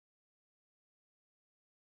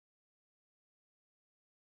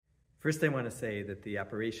First, I want to say that the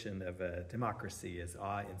operation of a democracy is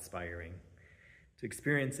awe-inspiring. To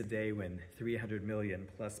experience a day when 300 million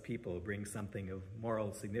plus people bring something of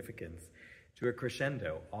moral significance to a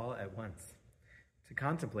crescendo all at once. To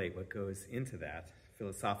contemplate what goes into that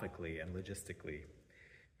philosophically and logistically,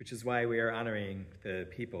 which is why we are honoring the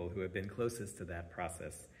people who have been closest to that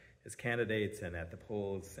process as candidates and at the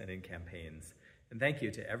polls and in campaigns. And thank you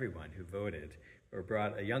to everyone who voted or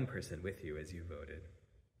brought a young person with you as you voted.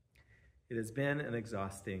 It has been an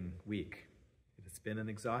exhausting week. It has been an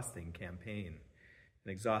exhausting campaign, an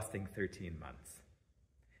exhausting 13 months.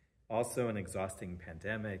 Also an exhausting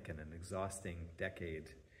pandemic and an exhausting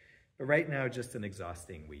decade. But right now, just an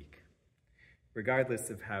exhausting week, regardless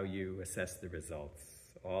of how you assess the results,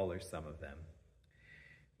 all or some of them.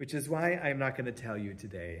 Which is why I'm not going to tell you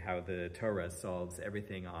today how the Torah solves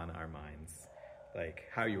everything on our minds, like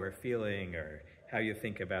how you are feeling or how you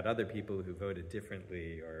think about other people who voted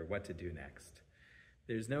differently or what to do next.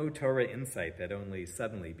 There's no Torah insight that only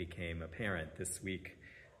suddenly became apparent this week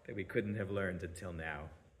that we couldn't have learned until now.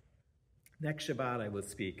 Next Shabbat, I will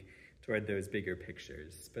speak toward those bigger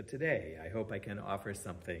pictures, but today I hope I can offer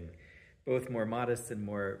something both more modest and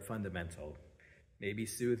more fundamental, maybe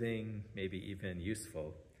soothing, maybe even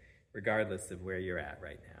useful, regardless of where you're at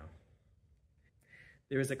right now.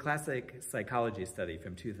 There is a classic psychology study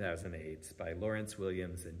from 2008 by Lawrence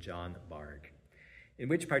Williams and John Bargh, in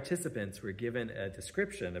which participants were given a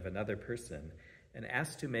description of another person and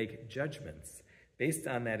asked to make judgments based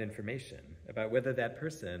on that information about whether that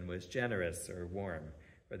person was generous or warm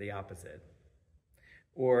or the opposite,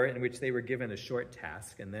 or in which they were given a short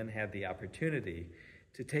task and then had the opportunity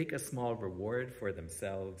to take a small reward for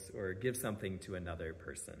themselves or give something to another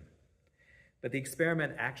person. But the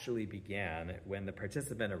experiment actually began when the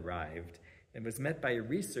participant arrived and was met by a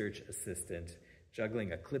research assistant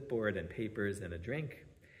juggling a clipboard and papers and a drink,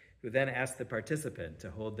 who then asked the participant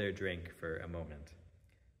to hold their drink for a moment.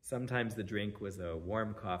 Sometimes the drink was a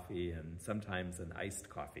warm coffee and sometimes an iced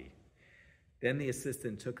coffee. Then the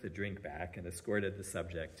assistant took the drink back and escorted the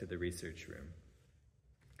subject to the research room.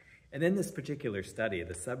 And in this particular study,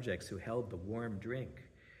 the subjects who held the warm drink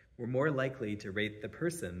were more likely to rate the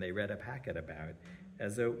person they read a packet about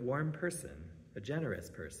as a warm person, a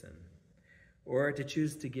generous person, or to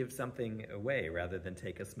choose to give something away rather than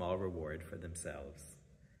take a small reward for themselves.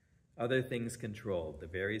 Other things controlled. The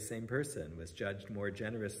very same person was judged more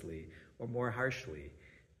generously or more harshly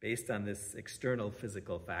based on this external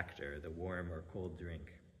physical factor, the warm or cold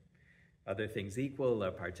drink. Other things equal,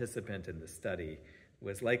 a participant in the study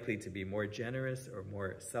was likely to be more generous or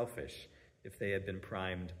more selfish if they had been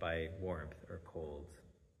primed by warmth or cold.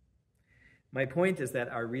 My point is that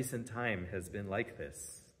our recent time has been like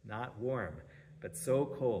this, not warm, but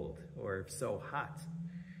so cold or so hot.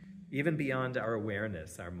 Even beyond our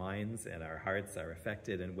awareness, our minds and our hearts are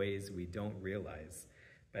affected in ways we don't realize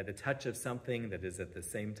by the touch of something that is at the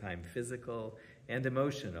same time physical and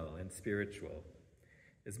emotional and spiritual.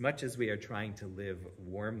 As much as we are trying to live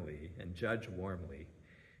warmly and judge warmly,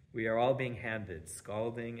 we are all being handed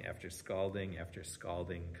scalding after scalding after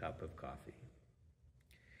scalding cup of coffee.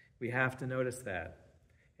 We have to notice that,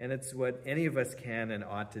 and it's what any of us can and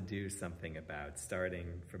ought to do something about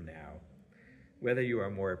starting from now, whether you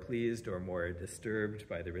are more pleased or more disturbed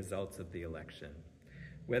by the results of the election,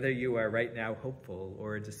 whether you are right now hopeful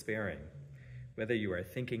or despairing, whether you are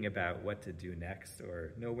thinking about what to do next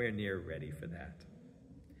or nowhere near ready for that.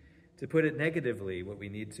 To put it negatively, what we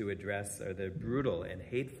need to address are the brutal and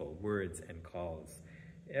hateful words and calls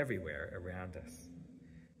everywhere around us.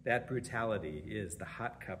 That brutality is the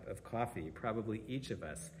hot cup of coffee probably each of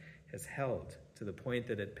us has held to the point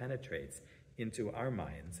that it penetrates into our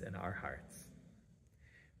minds and our hearts.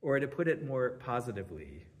 Or to put it more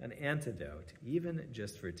positively, an antidote, even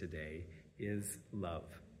just for today, is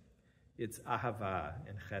love. It's ahava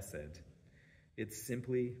and chesed. It's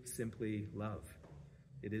simply love.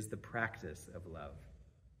 It is the practice of love.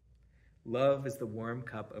 Love is the warm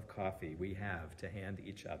cup of coffee we have to hand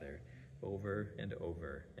each other over and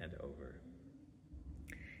over and over.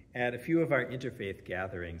 At a few of our interfaith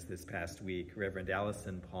gatherings this past week, Reverend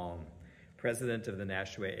Allison Palm, president of the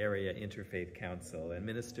Nashua Area Interfaith Council and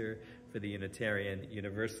minister for the Unitarian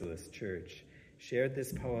Universalist Church, shared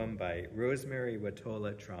this poem by Rosemary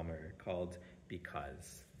Watola Trommer called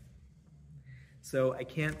Because. So I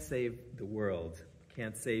can't save the world,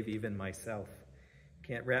 can't save even myself,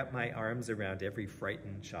 can't wrap my arms around every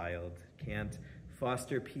frightened child, can't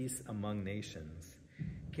foster peace among nations,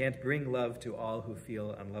 can't bring love to all who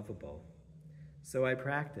feel unlovable. So I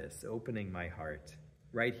practice opening my heart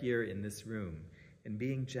right here in this room and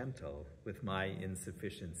being gentle with my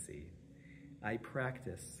insufficiency. I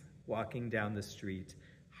practice walking down the street,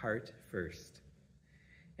 heart first.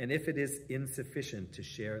 And if it is insufficient to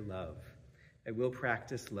share love, I will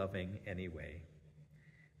practice loving anyway.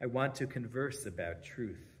 I want to converse about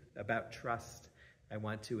truth, about trust. I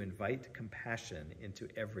want to invite compassion into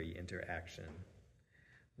every interaction.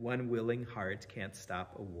 One willing heart can't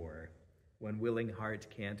stop a war. One willing heart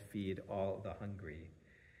can't feed all the hungry.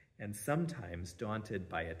 And sometimes, daunted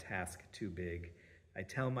by a task too big, I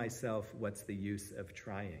tell myself, what's the use of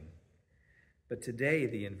trying? But today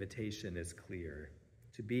the invitation is clear,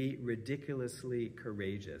 to be ridiculously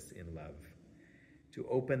courageous in love, to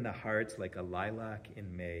open the heart like a lilac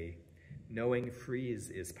in May, knowing freeze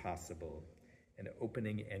is possible, and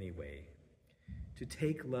opening anyway, to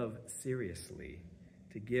take love seriously,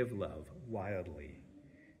 to give love wildly,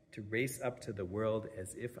 to race up to the world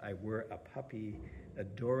as if I were a puppy,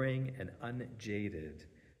 adoring and unjaded,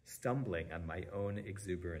 stumbling on my own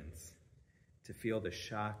exuberance, to feel the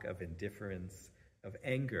shock of indifference, of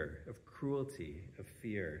anger, of cruelty, of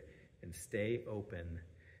fear, and stay open,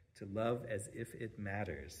 to love as if it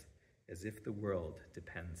matters, as if the world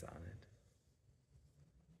depends on it.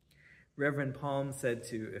 Reverend Palm said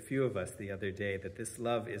to a few of us the other day that this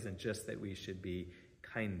love isn't just that we should be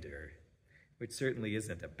kinder, which certainly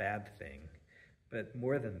isn't a bad thing, but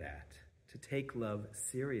more than that, to take love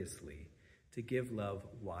seriously, to give love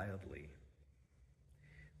wildly.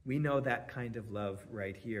 We know that kind of love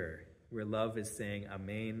right here, where love is saying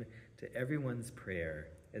amen to everyone's prayer,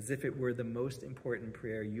 as if it were the most important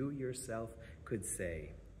prayer you yourself could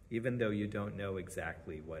say, even though you don't know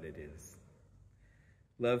exactly what it is.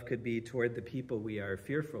 Love could be toward the people we are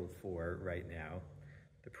fearful for right now,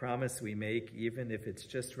 the promise we make, even if it's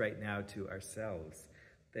just right now to ourselves,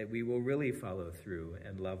 that we will really follow through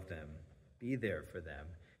and love them, be there for them,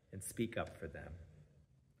 and speak up for them.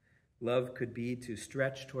 Love could be to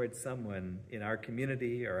stretch towards someone in our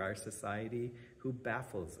community or our society who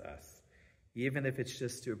baffles us, even if it's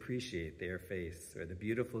just to appreciate their face or the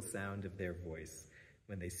beautiful sound of their voice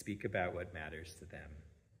when they speak about what matters to them.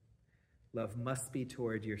 Love must be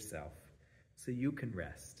toward yourself, so you can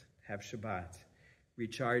rest, have Shabbat,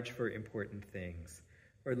 recharge for important things,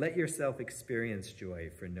 or let yourself experience joy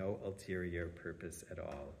for no ulterior purpose at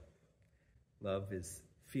all. Love is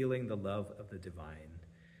feeling the love of the divine,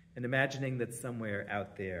 and imagining that somewhere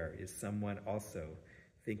out there is someone also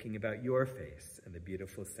thinking about your face and the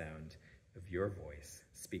beautiful sound of your voice,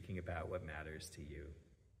 speaking about what matters to you.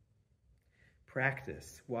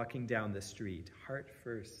 Practice walking down the street, heart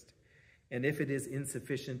first. And if it is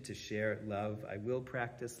insufficient to share love, I will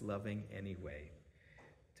practice loving anyway,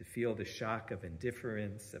 to feel the shock of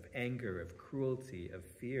indifference, of anger, of cruelty, of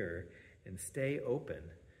fear, and stay open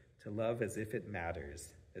to love as if it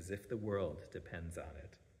matters, as if the world depends on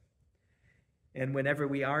it. And whenever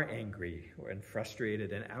we are angry and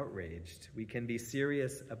frustrated and outraged, we can be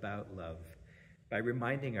serious about love by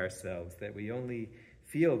reminding ourselves that we only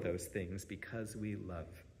feel those things because we love.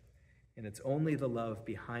 And it's only the love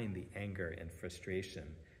behind the anger and frustration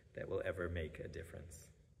that will ever make a difference.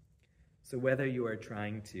 So whether you are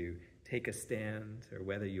trying to take a stand or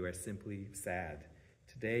whether you are simply sad,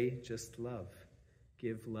 today just love.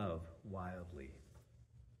 Give love wildly.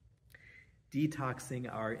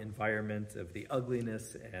 Detoxing our environment of the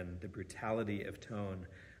ugliness and the brutality of tone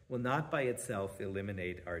will not by itself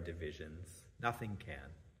eliminate our divisions. Nothing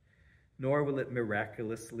can. Nor will it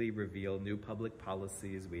miraculously reveal new public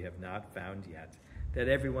policies we have not found yet that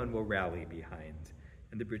everyone will rally behind,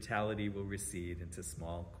 and the brutality will recede into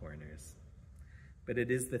small corners. But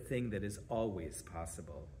it is the thing that is always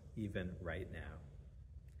possible, even right now.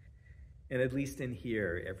 And at least in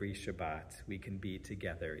here, every Shabbat, we can be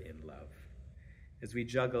together in love. As we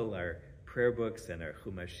juggle our prayer books and our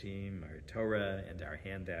chumashim, our Torah and our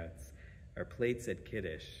handouts, our plates at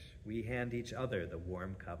Kiddush, we hand each other the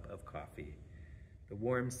warm cup of coffee, the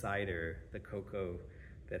warm cider, the cocoa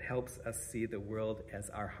that helps us see the world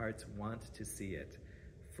as our hearts want to see it,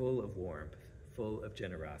 full of warmth, full of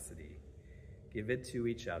generosity. Give it to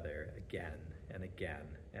each other again and again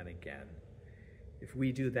and again. If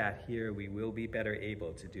we do that here, we will be better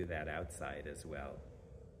able to do that outside as well.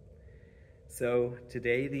 So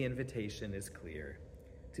today the invitation is clear,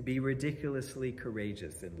 to be ridiculously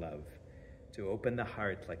courageous in love, to open the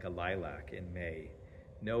heart like a lilac in May,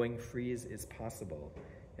 knowing freeze is possible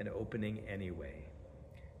and opening anyway,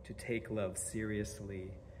 to take love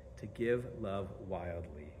seriously, to give love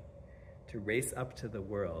wildly, to race up to the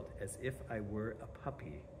world as if I were a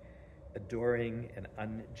puppy, adoring and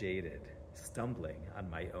unjaded, stumbling on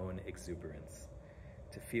my own exuberance,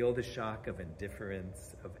 to feel the shock of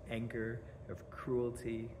indifference, of anger, of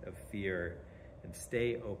cruelty, of fear, and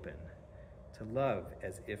stay open, to love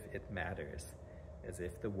as if it matters, as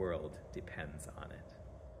if the world depends on it.